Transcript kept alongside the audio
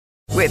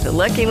With the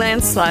Lucky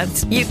Land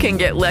Slots, you can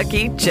get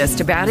lucky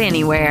just about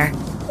anywhere.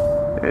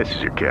 This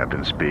is your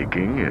captain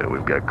speaking.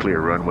 We've got clear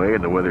runway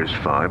and the weather's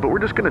fine, but we're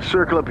just going to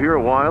circle up here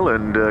a while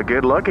and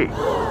get lucky.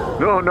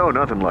 No,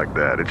 nothing like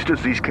that. It's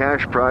just these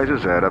cash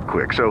prizes add up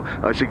quick. So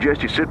I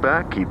suggest you sit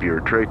back, keep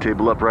your tray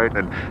table upright,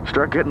 and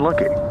start getting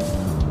lucky.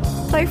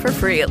 Play for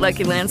free at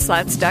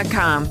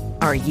LuckyLandSlots.com.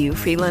 Are you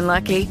feeling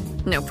lucky?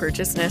 No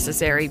purchase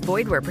necessary.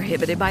 Void where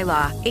prohibited by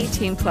law.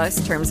 18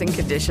 plus terms and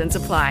conditions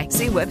apply.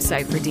 See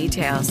website for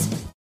details.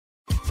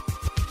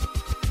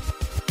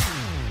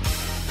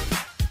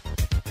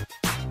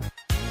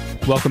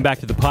 Welcome back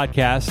to the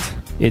podcast.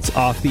 It's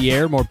off the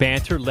air, more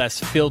banter,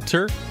 less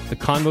filter. The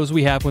convos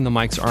we have when the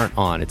mics aren't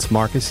on. It's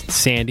Marcus,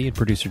 Sandy, and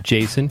producer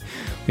Jason.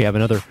 We have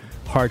another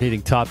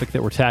hard-hitting topic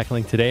that we're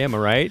tackling today. Am I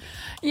right?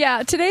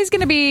 Yeah, today's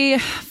going to be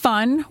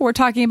fun. We're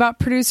talking about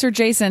producer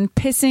Jason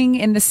pissing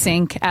in the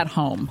sink at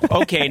home.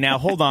 Okay, now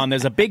hold on.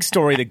 There's a big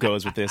story that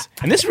goes with this.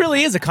 And this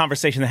really is a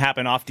conversation that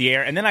happened off the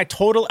air. And then I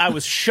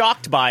was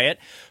shocked by it.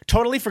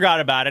 Totally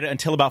forgot about it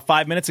until about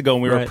 5 minutes ago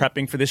when we were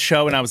prepping for this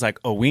show. And I was like,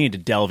 oh, we need to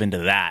delve into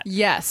that.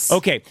 Yes.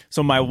 Okay,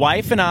 so my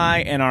wife and I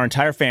and our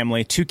entire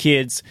family, 2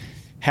 kids,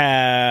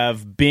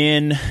 have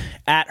been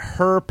at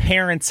her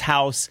parents'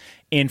 house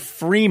in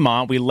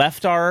Fremont. We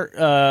left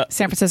our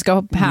San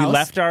Francisco house. We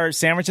left our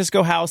San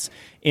Francisco house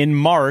in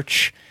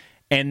March,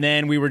 and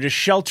then we were just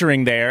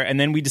sheltering there. And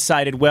then we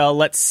decided, well,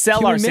 let's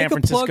sell our San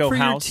Francisco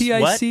house. Can we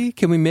make a plug for your TIC?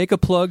 Can we make a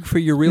plug for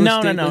your real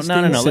estate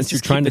listing? No. Since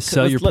you're trying to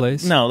sell your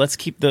place. Let's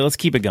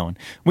keep it going.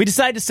 We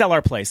decided to sell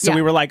our place, so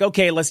we were like,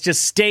 okay, let's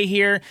just stay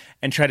here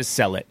and try to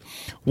sell it.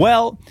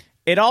 Well,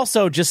 it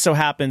also just so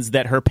happens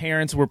that her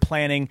parents were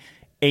planning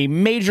a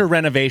major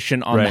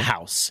renovation on the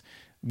house,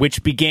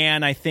 which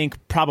began, I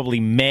think, probably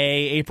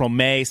April,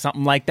 May,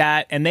 something like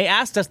that. And they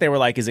asked us, they were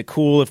like, is it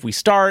cool if we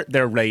start?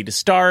 They're ready to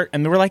start.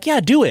 And they were like,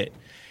 yeah, do it.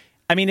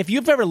 I mean, if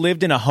you've ever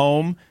lived in a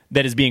home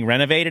that is being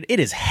renovated,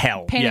 it is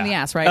hell. Pain in the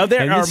ass, right?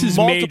 There are this is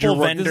multiple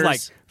vendors. vendors.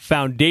 This is like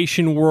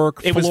foundation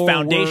work, It was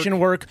foundation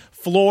work,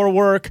 floor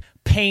work,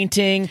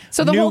 painting.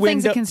 So the whole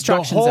thing's a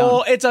construction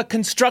zone. It's a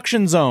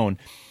construction zone.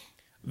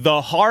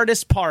 The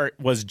hardest part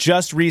was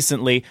just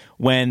recently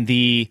when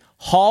the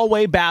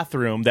hallway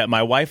bathroom that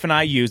my wife and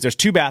I use, there's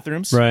 2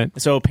 bathrooms. Right.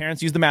 So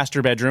parents use the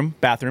master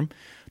bathroom.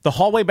 The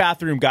hallway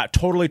bathroom got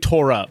totally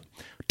tore up.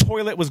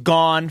 Toilet was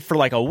gone for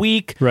like a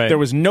week. Right. There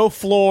was no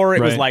floor.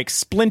 It was like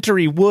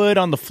splintery wood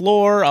on the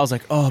floor. I was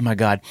like, oh my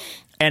God.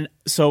 And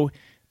so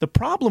the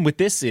problem with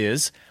this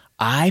is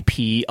I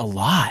pee a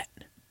lot.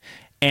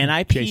 And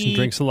I pee. Jason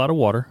drinks a lot of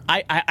water.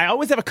 I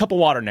always have a cup of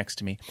water next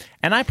to me.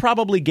 And I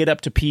probably get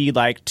up to pee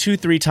like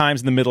 2-3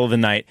 times in the middle of the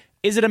night.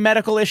 Is it a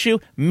medical issue?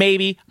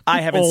 Maybe. I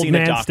haven't seen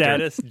a doctor.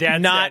 Status.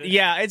 Dad status.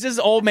 Yeah, it's just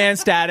old man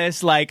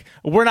status. Like,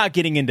 we're not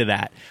getting into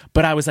that.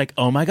 But I was like,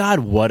 oh my God,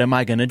 what am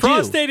I going to do?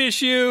 Prostate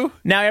issue.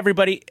 Now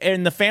everybody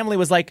in the family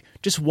was like,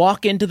 just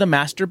walk into the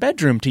master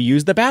bedroom to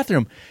use the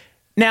bathroom.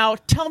 Now,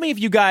 tell me if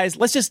you guys,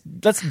 let's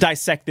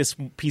dissect this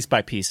piece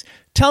by piece.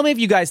 Tell me if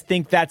you guys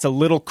think that's a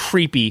little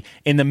creepy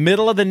in the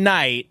middle of the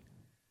night,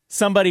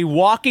 somebody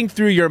walking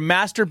through your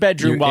master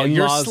bedroom while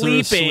you're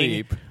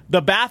sleeping.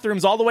 The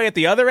bathroom's all the way at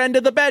the other end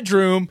of the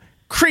bedroom.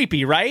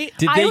 Creepy, right?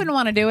 I wouldn't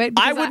want to do it.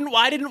 I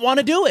didn't want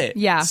to do it.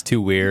 Yeah. It's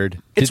too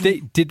weird.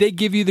 Did they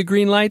give you the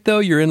green light, though?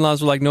 Your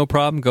in-laws were like, no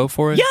problem, go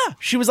for it? Yeah.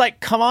 She was like,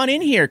 come on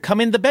in here.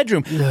 Come in the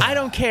bedroom. I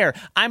don't care.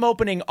 I'm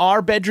opening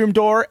our bedroom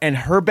door, and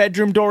her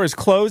bedroom door is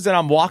closed, and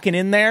I'm walking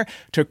in there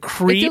to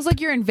creep. It feels like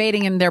you're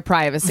invading in their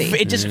privacy.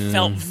 It just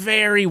felt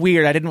very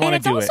weird. I didn't want to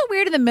do it. And it's also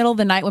weird in the middle of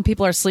the night when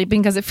people are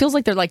sleeping because it feels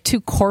like they're like 2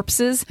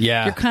 corpses.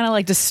 Yeah. You're kind of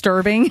like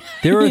disturbing.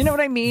 You know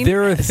what I mean?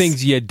 There are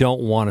things you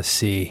don't want to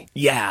see.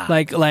 Yeah.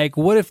 Like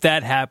what if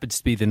that happens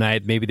to be the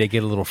night? Maybe they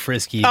get a little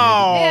frisky.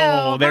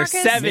 Oh, Ew, they're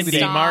Marcus, 70,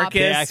 stop.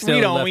 Marcus.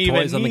 We don't even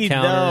toys on the need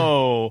counter.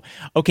 no.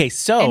 Okay,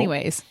 so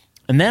anyways.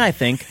 And then I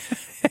think,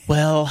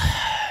 well,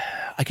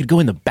 I could go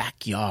in the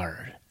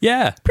backyard.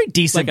 Yeah. Pretty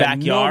decent like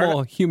backyard. A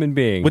normal human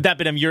being. Would that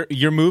be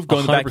your move, go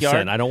in the 100%.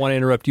 backyard? I don't want to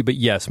interrupt you, but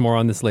yes, more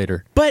on this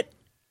later. But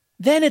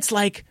then it's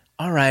like,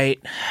 all right,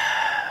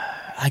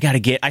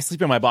 I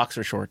sleep in my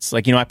boxer shorts.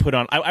 Like,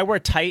 I wear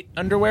tight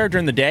underwear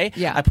during the day.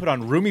 Yeah. I put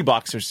on roomy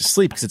boxers to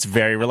sleep because it's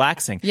very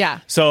relaxing. Yeah.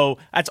 So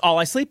that's all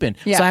I sleep in.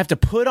 Yeah. So I have to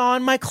put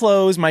on my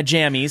clothes, my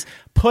jammies,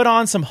 put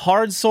on some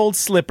hard-soled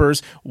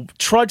slippers,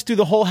 trudge through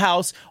the whole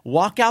house,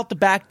 walk out the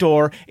back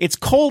door. It's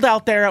cold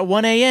out there at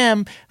 1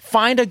 a.m.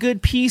 Find a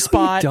good pee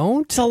spot.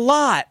 Don't. It's a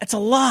lot. It's a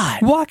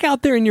lot. Walk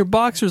out there in your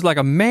boxers like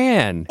a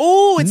man.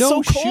 Oh, it's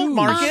No so cold, shoes.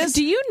 Marcus.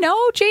 Do you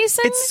know,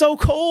 Jason? It's so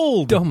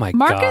cold. Oh, my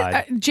Marcus,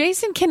 God.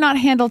 Jason cannot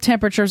handle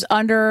temperatures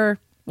under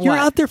You're what?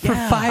 out there for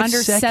 5 Under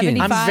seconds.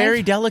 75? I'm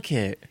very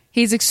delicate.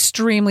 He's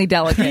extremely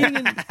delicate.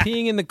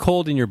 Peeing in the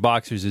cold in your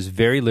boxers is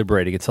very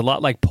liberating. It's a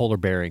lot like polar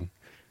bearing.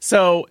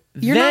 So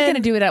You're not going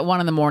to do it at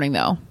 1 a.m,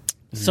 though.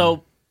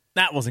 So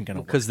that wasn't going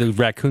to work. Because the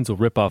raccoons will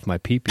rip off my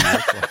pee-pee.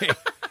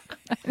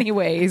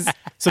 Anyways.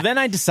 So then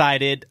I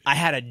decided I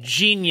had a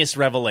genius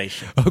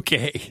revelation.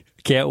 Okay.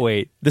 Can't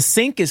wait. The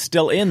sink is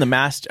still in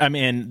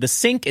the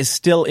sink is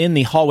still in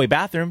the hallway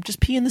bathroom. Just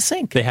pee in the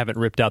sink. They haven't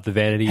ripped out the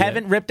vanity yet?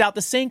 Haven't ripped out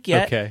the sink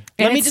yet. Okay.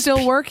 And it's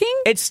still working?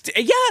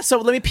 So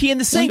let me pee in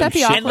the sink. Wouldn't that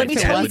be awkward And let me if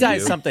it tell you wasn't?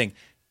 guys something.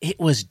 It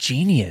was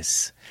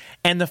genius.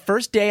 And the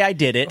first day I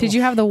did it... Did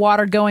you have the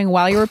water going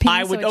while you were peeing?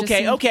 I would,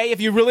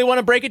 if you really want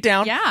to break it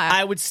down, Yeah.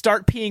 I would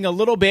start peeing a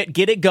little bit,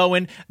 get it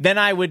going, then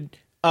I would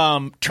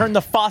turn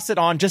the faucet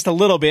on just a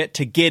little bit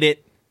to get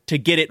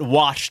it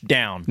washed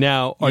down.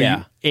 Now, are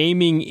you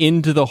aiming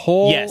into the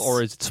hole, Yes.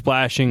 or is it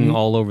splashing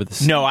all over the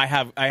sink? No, I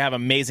have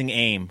amazing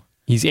aim.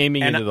 He's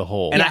aiming into the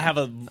hole. And I have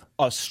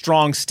a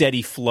strong,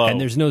 steady flow. And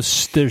there's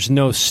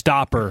no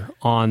stopper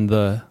on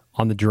the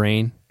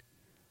drain.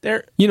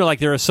 There, like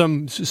there are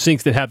some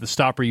sinks that have the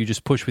stopper you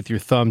just push with your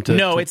thumb to.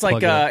 No, to it's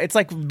like plug it. it's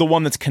like the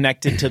one that's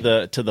connected to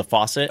the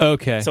faucet.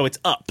 Okay, so it's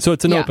up. So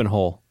it's an Yeah. open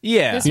hole.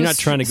 Yeah, This You're was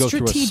not trying to go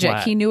through a strategic.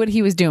 slat. He knew what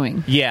he was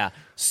doing. yeah.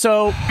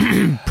 So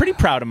pretty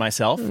proud of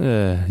myself.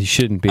 You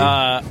shouldn't be.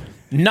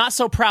 Not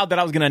so proud that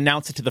I was going to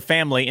announce it to the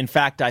family. In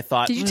fact, I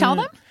thought. Did you tell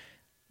them?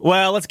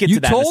 Well, let's get You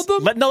to that. told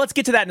them? Let's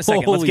get to that in a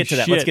second. Holy Let's get to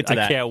that. shit, Let's get to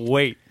that. I can't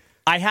wait.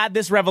 I had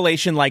this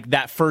revelation like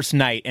that first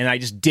night, and I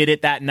just did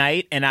it that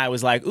night, and I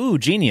was like, ooh,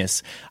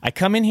 genius. I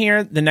come in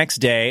here the next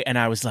day, and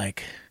I was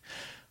like,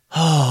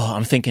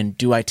 I'm thinking,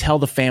 do I tell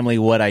the family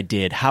what I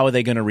did? How are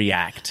they going to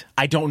react?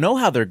 I don't know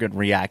how they're going to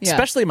react, Yeah.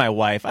 especially my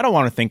wife. I don't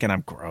want her thinking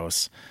I'm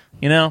gross,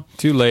 you know?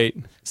 Too late.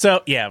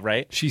 So, yeah,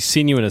 right? She's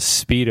seen you in a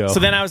Speedo. So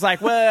then I was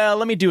like, well,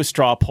 let me do a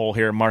straw poll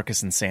here,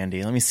 Marcus and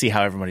Sandy. Let me see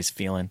how everybody's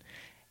feeling.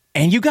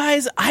 And you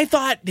guys, I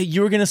thought that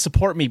you were going to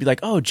support me, be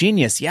like, oh,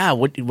 genius, yeah,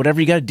 whatever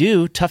you got to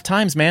do, tough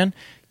times, man.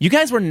 You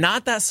guys were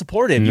not that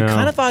supportive. You No.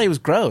 kind of thought he was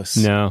gross.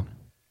 No.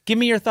 Give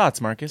me your thoughts,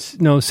 Marcus.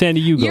 No,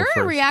 Sandy, you go Your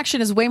first. reaction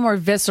is way more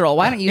visceral.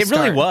 Why don't you It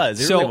start? really was.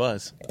 It really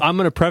was. I'm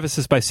going to preface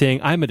this by saying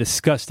I'm a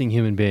disgusting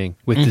human being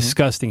with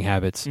disgusting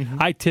habits.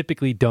 I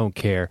typically don't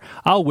care.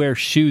 I'll wear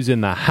shoes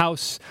in the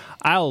house.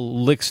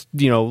 I'll lick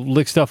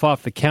stuff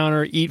off the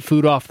counter, eat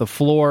food off the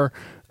floor.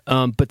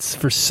 But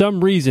for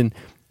some reason,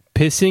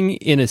 pissing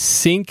in a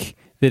sink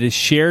that is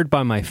shared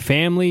by my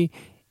family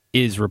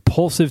is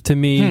repulsive to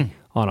me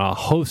on a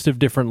host of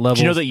different levels.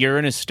 Do you know that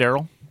urine is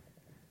sterile?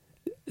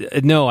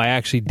 No, I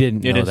actually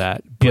didn't It know is.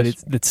 that, but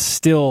Yes. it's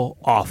still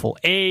awful.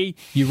 A,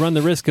 you run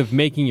the risk of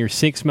making your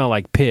sink smell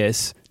like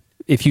piss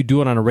if you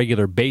do it on a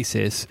regular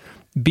basis.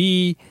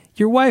 B,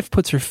 your wife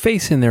puts her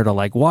face in there to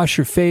like wash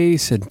her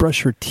face and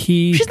brush her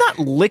teeth. She's not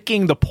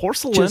licking the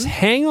porcelain. Just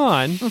hang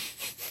on.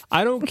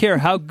 I don't care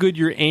how good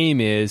your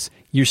aim is.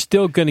 You're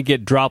still going to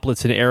get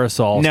droplets and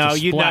aerosols. No, to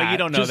you splat.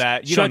 don't know Just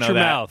that. You shut don't know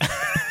your that.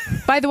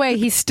 mouth. By the way,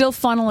 he's still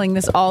funneling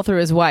this all through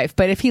his wife.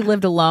 But if he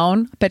lived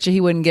alone, I bet you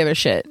he wouldn't give a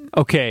shit.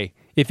 Okay,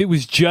 if it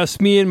was just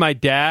me and my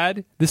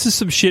dad, this is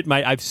some shit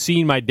I've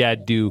seen my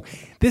dad do.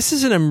 This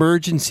is an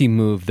emergency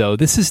move, though.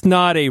 This is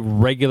not a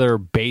regular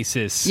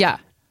basis Yeah.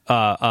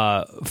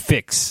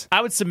 fix.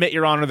 I would submit,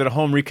 Your Honor, that a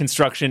home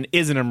reconstruction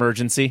is an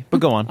emergency. But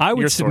go on. I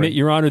would submit,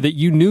 Your Honor, that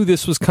you knew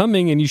this was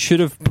coming and you should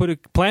have put a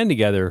plan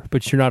together,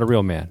 but you're not a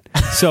real man.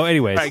 So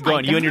anyways. All right, go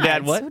on. You and your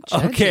dad, what? So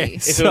judgy. Okay.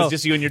 If it was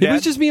just you and your dad? It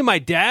was just me and my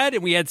dad,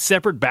 and we had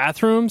separate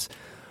bathrooms.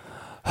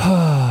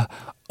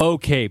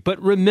 Okay,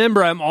 but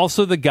remember, I'm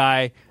also the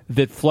guy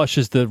that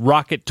flushes the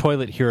rocket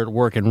toilet here at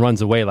work and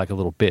runs away like a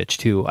little bitch,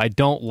 too. I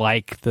don't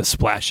like the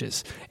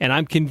splashes. And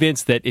I'm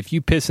convinced that if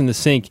you piss in the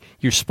sink,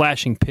 you're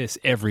splashing piss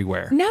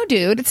everywhere. No,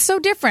 dude, it's so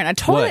different. A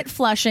toilet What?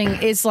 flushing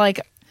is like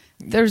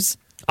there's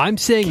I'm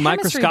saying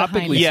chemistry behind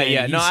microscopically. it. Yeah, saying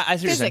yeah. No, he's I see what you're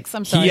saying. physics.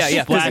 I'm sorry. Yeah,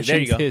 yeah. Physics. There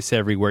splashing you go. piss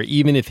everywhere,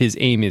 even if his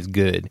aim is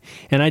good.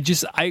 And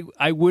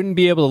I wouldn't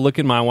be able to look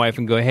at my wife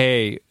and go,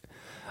 hey,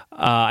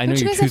 I know Don't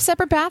you you're guys have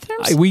separate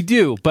bathrooms? We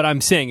do, but I'm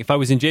saying if I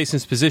was in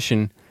Jason's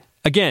position,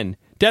 again,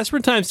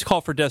 desperate times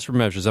call for desperate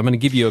measures. I'm going to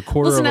give you a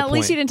quarter Listen, of a at point.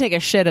 least you didn't take a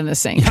shit in the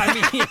sink. I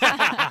mean,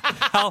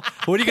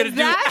 what are you going to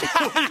do?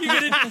 What are you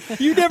gonna,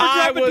 you never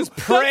I drop a was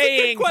deuce.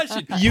 praying. That's a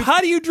good question. How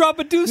do you drop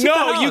a deuce? at the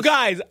No, house? you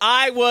guys,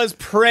 I was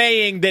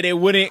praying that it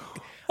wouldn't.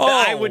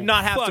 that I would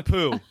not have fuck. to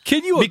poo.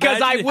 Can you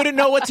Because I imagine? wouldn't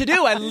know what to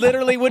do. I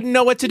literally wouldn't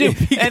know what to do.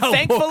 If you And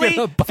got woken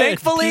up by a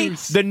thankfully,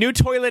 deuce. the new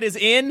toilet is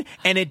in,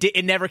 and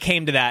it never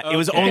came to that. It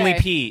was Okay. only Okay.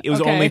 pee. It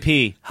was Okay. only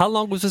pee. How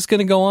long was this going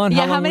to go on? Yeah,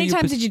 long how were many you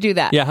times pis- did you do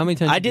that? Yeah, how many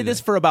times? I did you did do this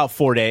that? for about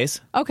 4 days.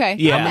 Okay.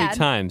 Yeah. not How many bad.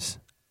 times?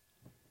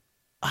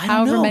 I don't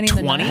However know, many in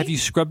the 20? night? Have you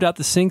scrubbed out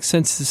the sink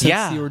since the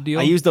ordeal?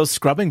 I used those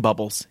scrubbing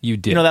bubbles. You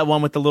did. You know that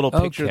one with the little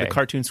picture of Okay. the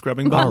cartoon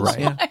scrubbing bubbles?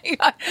 All right.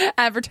 Yeah.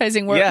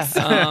 Advertising works.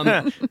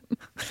 Yeah.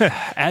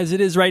 As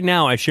it is right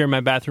now, I share my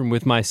bathroom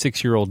with my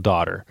 6-year-old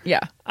daughter.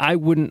 Yeah. I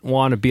wouldn't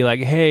want to be like,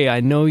 hey, I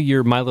know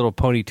your My Little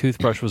Pony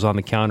toothbrush was on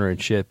the counter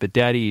and shit, but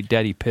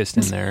daddy pissed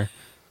in there.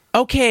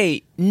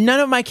 Okay,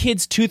 none of my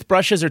kids'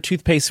 toothbrushes or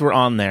toothpaste were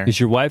on there. Is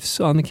your wife's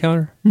on the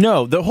counter?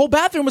 No, the whole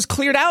bathroom was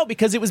cleared out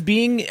because it was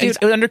it's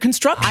under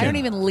construction. I don't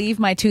even leave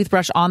my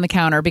toothbrush on the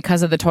counter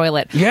because of the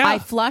toilet. Yeah. I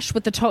flush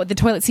with the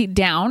toilet seat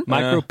down.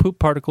 Micro poop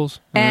particles.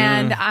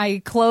 And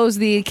I close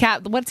the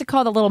what's it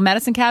called? The little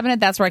medicine cabinet.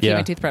 That's where I keep Yeah.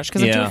 my toothbrush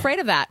because I'm too Yeah. afraid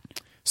of that.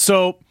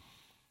 So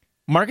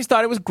Marcus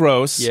thought it was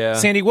gross. Yeah.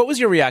 Sandy, what was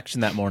your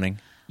reaction that morning?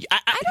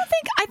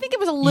 I think it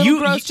was a little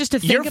gross just to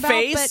think your about.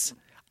 Face,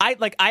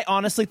 but I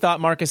honestly thought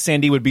Marcus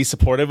Sandy would be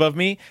supportive of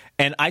me,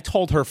 and I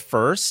told her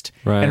first,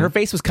 Right. and her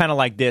face was kind of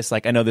like this.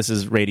 Like, I know this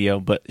is radio,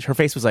 but her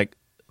face was like,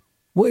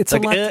 Well, it's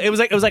like a lot. it was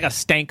like a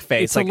stank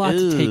face. It's like, a lot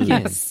to take in.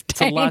 "Ugh."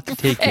 It's a lot to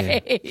take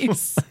in.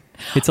 face.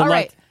 It's a All lot.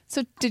 right.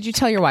 So did you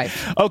tell your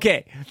wife?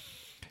 Okay.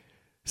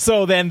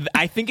 So then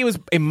I think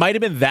it might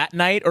have been that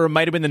night, or it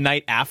might have been the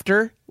night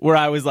after, where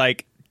I was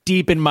like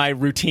deep in my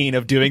routine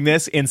of doing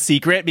this in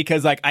secret,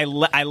 because like I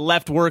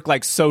left work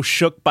like so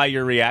shook by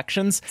your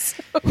reactions.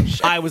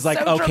 I was like,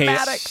 So okay,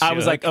 dramatic. I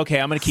was like, okay,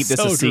 I'm going to keep this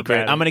So a secret.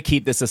 dramatic. I'm going to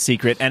keep this a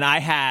secret. And I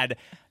had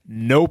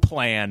no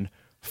plan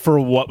for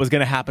what was going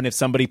to happen if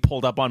somebody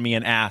pulled up on me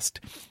and asked.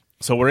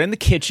 So we're in the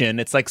kitchen.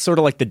 It's like sort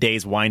of like the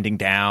day's winding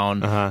down.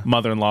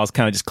 Mother-in-law's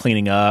kind of just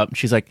cleaning up.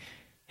 She's like,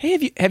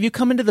 hey, have you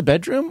come into the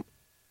bedroom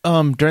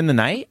during the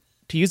night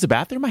to use the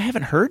bathroom? I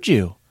haven't heard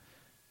you.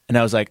 And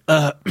I was like,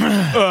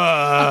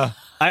 I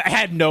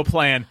had no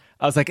plan.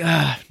 I was like,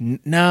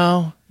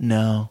 no.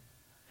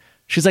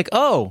 She's like,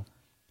 oh,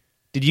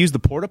 did you use the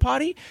porta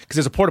potty? Because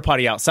there's a porta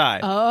potty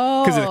outside.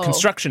 Oh. Because of the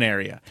construction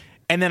area.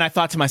 And then I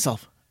thought to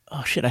myself,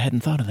 oh shit, I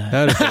hadn't thought of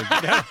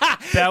that.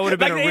 That would have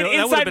been Like, a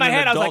real. inside my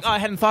head, I was like, oh, I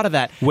hadn't thought of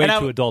that. Way And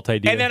too adult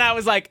idea. And then I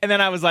was like,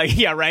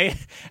 yeah, right.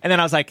 And then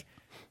I was like,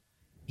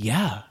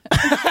 yeah.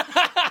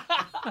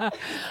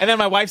 And then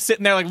my wife's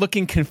sitting there like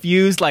looking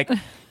confused, like,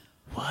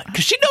 what?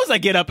 Because she knows I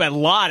get up a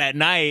lot at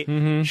night.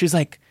 Mm-hmm. She's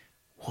like,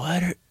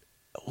 what?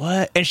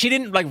 And she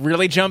didn't like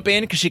really jump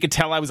in because she could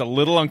tell I was a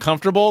little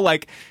uncomfortable.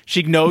 Like,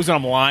 she knows when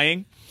I'm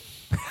lying.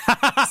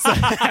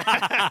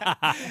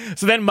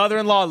 So then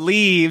mother-in-law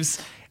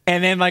leaves,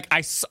 and then like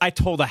I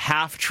told a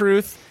half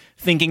truth,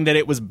 thinking that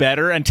it was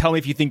better. And tell me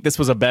if you think this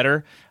was a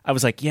better. I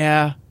was like,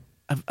 yeah,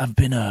 I've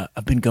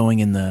been going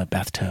in the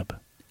bathtub.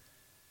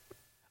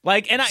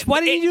 Like, and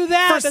Why did you do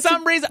that? For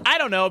some reason, I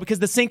don't know, because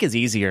the sink is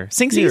easier.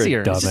 Sink's You're a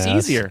easier. It's just dumbass.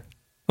 easier.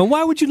 And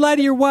why would you lie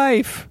to your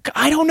wife?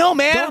 I don't know,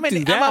 man. Don't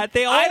do that.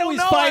 They I don't always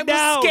know. find I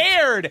out. was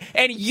scared,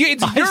 and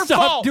it's I your stopped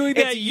fault. doing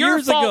that it's your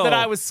years fault ago. that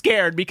I was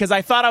scared because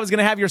I thought I was going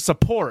to have your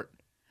support.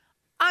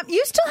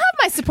 You still have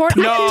my support.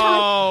 No.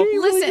 How many He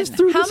really times, just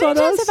threw listen, this how on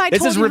many times us? have I This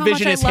told is you how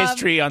much I revisionist love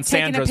history on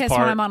taking Sandra's a piss part.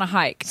 when I'm on a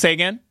hike? Say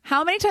again?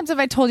 How many times have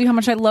I told you how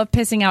much I love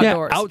pissing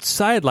outdoors? Yeah,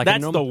 outside like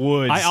That's a the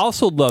woods. I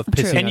also love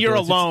pissing. And you're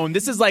outdoors. alone.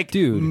 This is like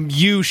Dude.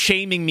 you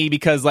shaming me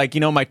because, like,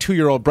 my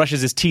 2-year-old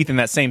brushes his teeth in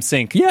that same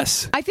sink.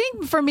 Yes. I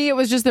think for me it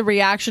was just the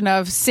reaction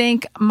of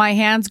sink. My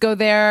hands go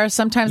there.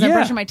 Sometimes I'm Yeah.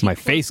 brushing my teeth. My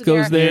close face to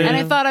goes there. And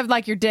I thought of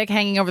like your dick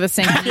hanging over the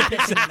sink. And you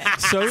pissing in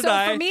it. So did So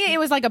I. for me, it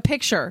was like a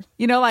picture.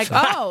 Like,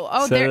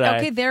 oh, So there, did I.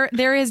 okay,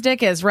 there his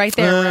dick is right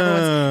there. Where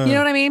everyone's, you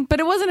know what I mean? But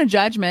it wasn't a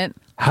judgment.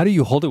 How do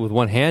you hold it with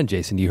one hand,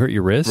 Jason? Do you hurt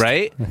your wrist?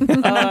 Right?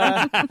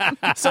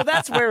 So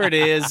that's where it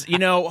is.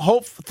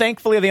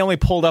 Thankfully, they only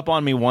pulled up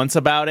on me once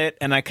about it,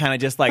 and I kind of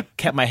just like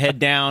kept my head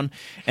down.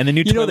 And the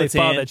new You know toilet's they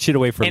filed in, that shit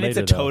away for and later,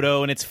 it's a though.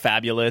 Toto, and it's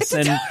fabulous.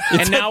 And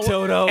It's a now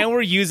Toto. and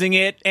we're using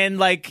it. And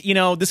like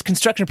this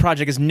construction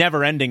project is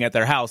never ending at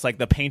their house. Like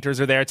the painters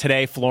are there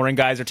today, flooring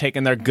guys are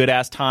taking their good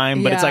ass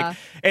time. But it's Yeah. like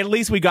at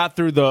least we got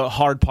through the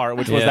hard part,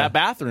 which was Yeah. that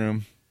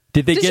bathroom.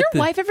 Did they Does get your the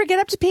wife ever get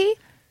up to pee?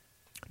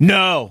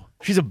 No,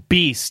 she's a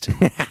beast.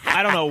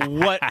 I don't know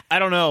what. I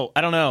don't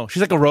know.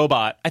 She's like a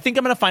robot. I think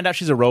I'm going to find out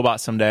she's a robot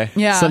someday.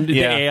 Yeah. the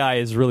AI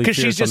is really Because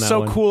she's fierce on just that so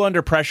one. cool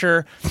under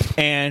pressure,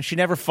 and she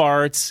never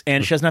farts,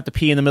 and she doesn't have to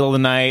pee in the middle of the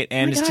night.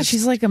 And Oh my it's God, just,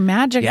 she's like a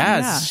magic.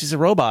 yeah, she's a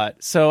robot.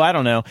 So I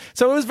don't know.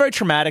 So it was very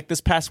traumatic this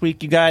past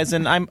week, you guys,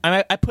 and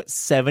I put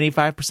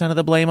 75% of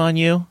the blame on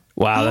you.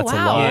 Wow, that's a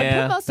wow. lot.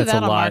 Yeah. Put most of That's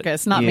that a on lot.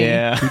 Marcus, not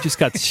Yeah. You just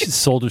got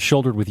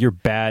shouldered with your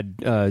bad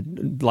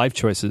life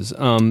choices.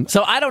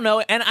 So I don't know,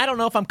 and I don't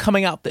know if I'm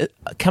coming out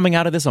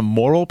of this a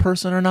moral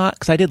person or not,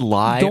 because I did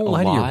lie. Don't a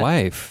lie to your lot.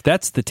 wife.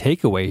 That's the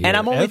takeaway here. And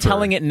I'm only ever.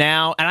 telling it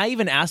now. And I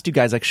even asked you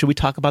guys, like, should we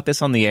talk about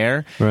this on the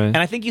air? Right. And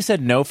I think you said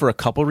no for a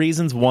couple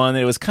reasons. One,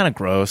 it was kind of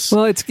gross.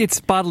 Well,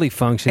 it's bodily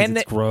functions. And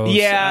it's the- gross.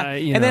 Yeah.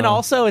 And then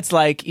also, it's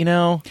like,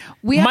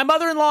 my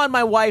mother-in-law and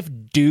my wife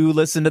do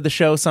listen to the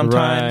show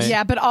sometimes. Right.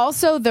 Yeah, but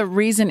also the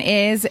reason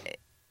is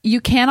you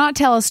cannot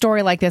tell a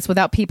story like this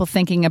without people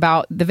thinking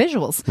about the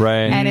visuals.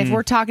 Right. And if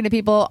we're talking to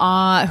people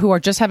who are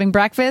just having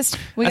breakfast,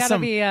 we got to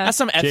be... that's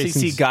some FCC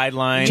Jason's-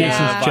 guideline.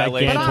 Yeah.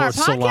 violation. But on our Gigantor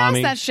podcast,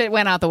 salami. that shit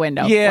went out the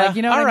window. Yeah. Like,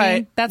 you know what All I mean?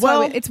 right. That's Well-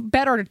 why it's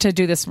better to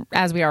do this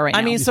as we are right now.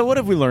 I mean, so what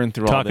have we learned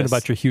through all talking this?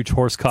 about your huge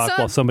horse cock So-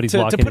 while somebody's To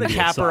walking put a into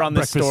capper on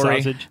this breakfast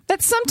story. sausage.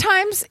 that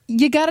sometimes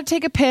you got to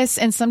take a piss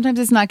and sometimes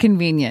it's not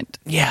convenient.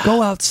 Yeah.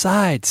 Go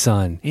outside,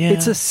 son. Yeah.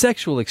 It's a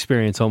sexual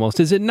experience almost,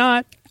 is it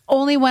not?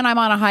 Only when I'm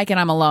on a hike and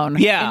I'm alone.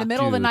 Yeah. In the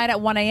middle of the Dude. night at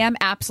 1 a.m.,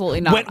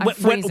 absolutely not. I'm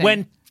When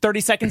freezing.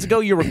 30 seconds ago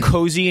you were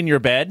cozy in your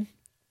bed?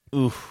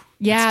 Oof.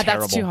 Yeah, that's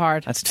terrible. too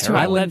hard. That's It's too terrible.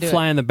 hard. I let wouldn't do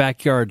fly it. in the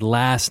backyard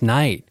last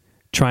night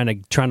trying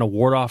to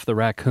ward off the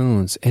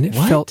raccoons, and it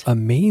What? felt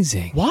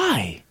amazing.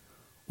 Why?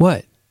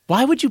 What?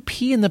 Why would you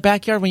pee in the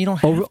backyard when you don't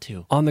have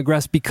to? On the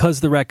grass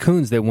because the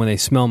raccoons, that when they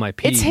smell my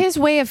pee. It's his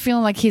way of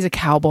feeling like he's a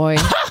cowboy.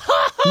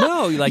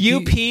 No, like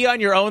you pee on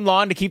your own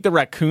lawn to keep the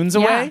raccoons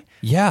away?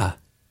 Yeah.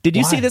 Did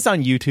you Why? see this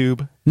on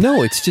YouTube?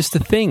 No, it's just a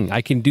thing.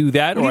 I can do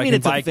that, What do you or I mean can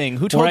it's a buy thing?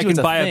 Who told or you I it's can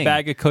a buy thing? a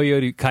bag of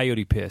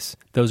coyote piss.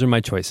 Those are my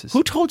choices.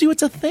 Who told you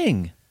it's a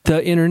thing?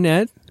 The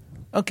internet.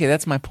 Okay,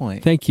 that's my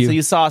point. Thank you. So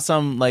you saw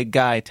some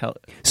guy tell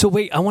So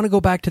wait, I want to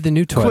go back to the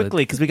new toilet.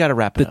 quickly because we got to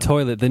wrap it The up.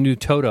 toilet, the new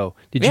Toto.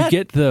 Did Yeah, you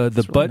get the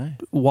really butt nice.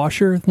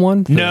 washer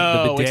one?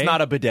 No, the bidet? it's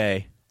not a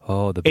bidet.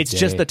 Oh, the bidet. It's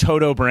just the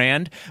Toto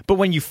brand. But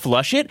when you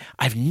flush it,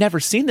 I've never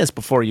seen this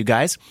before, you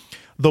guys.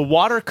 The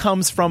water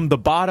comes from the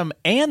bottom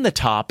and the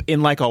top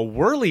in like a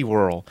whirly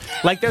whirl.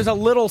 Like there's a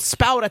little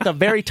spout at the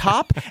very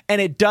top, and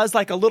it does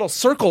like a little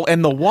circle,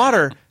 and the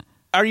water.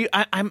 I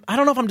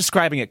don't know if I'm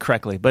describing it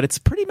correctly, but it's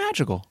pretty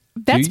magical.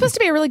 That's supposed to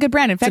be a really good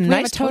brand. In fact, a we have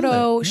a nice Toto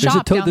toilet.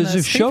 shop down There's the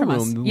a street from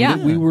us. showroom. Yeah.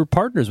 We were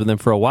partners with them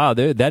for a while.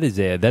 That is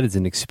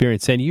an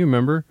experience. Sandy, you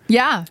remember?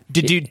 Yeah.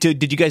 Did you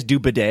guys do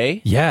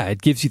bidet? Yeah, it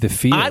gives you the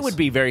feels. I would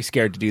be very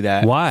scared to do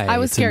that. Why? I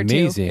was It's scared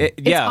amazing. too.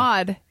 It's Yeah.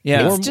 odd.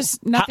 Yeah. It's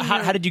just nothing.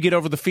 How did you get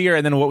over the fear,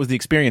 and then what was the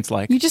experience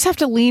like? You just have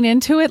to lean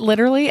into it,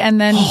 literally, and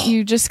then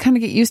you just kind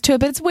of get used to it.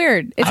 But it's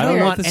weird. It's I don't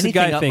weird. want This is a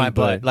anything guy up thing, my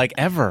butt, but- like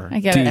ever. I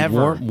get Dude, it.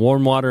 ever.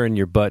 warm water in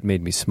your butt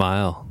made me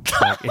smile.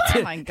 Like,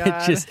 Oh my God.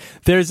 It just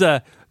there's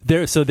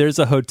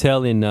a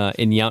hotel in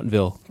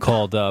Yountville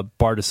called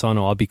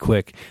Bardesano. I'll be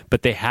quick,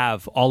 but they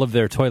have all of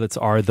their toilets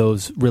are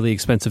those really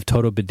expensive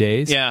Toto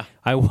bidets. Yeah.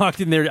 I walked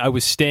in there. I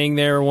was staying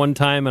there one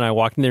time, and I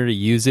walked in there to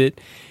use it,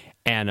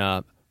 and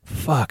I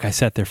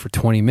sat there for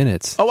 20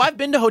 minutes. Oh, I've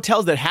been to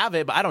hotels that have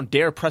it, but I don't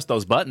dare press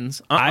those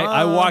buttons.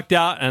 I walked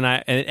out, and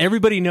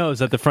everybody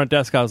knows at the front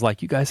desk. I was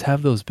like, "You guys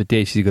have those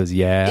bidets?" She goes,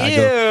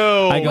 "Yeah."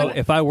 I go,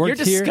 if I worked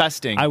You're here,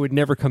 disgusting. I would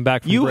never come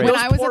back from break. When Those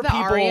I was poor at the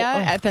people- Aria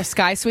at the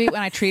Sky Suite,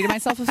 when I treated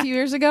myself a few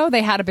years ago,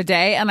 they had a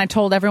bidet, and I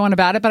told everyone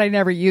about it, but I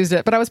never used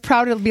it. But I was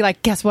proud to be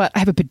like, guess what? I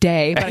have a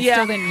bidet, but I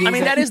still didn't use it. I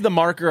mean, that is the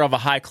marker of a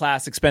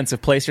high-class,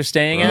 expensive place you're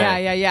staying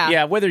at. Yeah.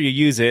 Yeah, whether you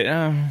use it.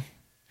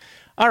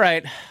 All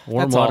right.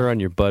 Warm That's water all. on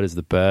your butt is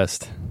the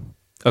best.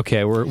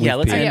 Okay, let's we've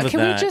end been- with can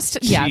that. we just?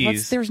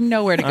 Jeez. There's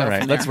nowhere to go. All right,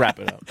 from let's there. wrap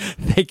it up.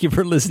 Thank you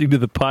for listening to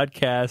the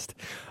podcast.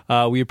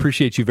 We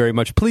appreciate you very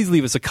much. Please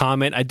leave us a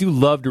comment. I do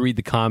love to read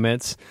the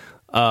comments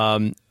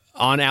on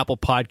Apple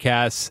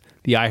Podcasts,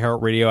 the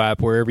iHeartRadio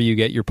app, wherever you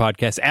get your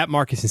podcasts, at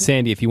Marcus and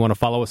Sandy if you want to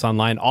follow us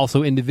online.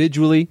 Also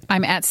individually.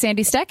 I'm at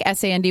Sandy Steck,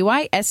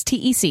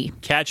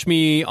 SandysTec. Catch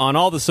me on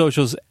all the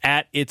socials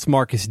at It's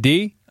Marcus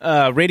D.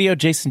 Radio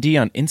Jason D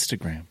on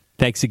Instagram.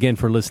 Thanks again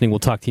for listening. We'll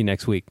talk to you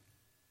next week.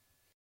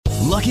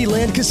 Lucky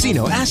Land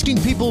Casino,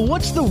 asking people,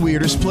 what's the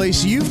weirdest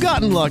place you've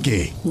gotten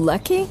lucky?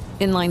 Lucky?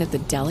 In line at the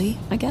deli,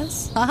 I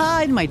guess?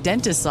 Aha, in my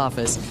dentist's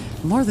office.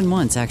 More than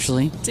once,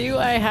 actually. Do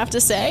I have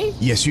to say?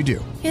 Yes, you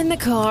do. In the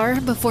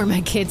car before my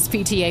kids'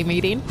 PTA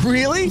meeting.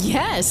 Really?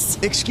 Yes.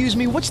 Excuse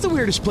me, what's the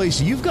weirdest place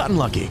you've gotten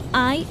lucky?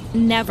 I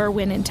never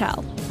win and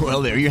tell.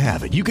 Well, there you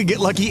have it. You can get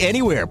lucky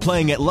anywhere,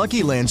 playing at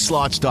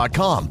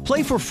LuckyLandSlots.com.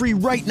 Play for free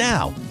right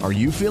now. Are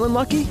you feeling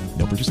lucky?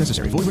 No purchase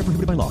necessary. Void where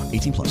prohibited by law.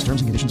 18+.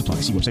 Terms and conditions apply.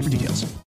 See website for details.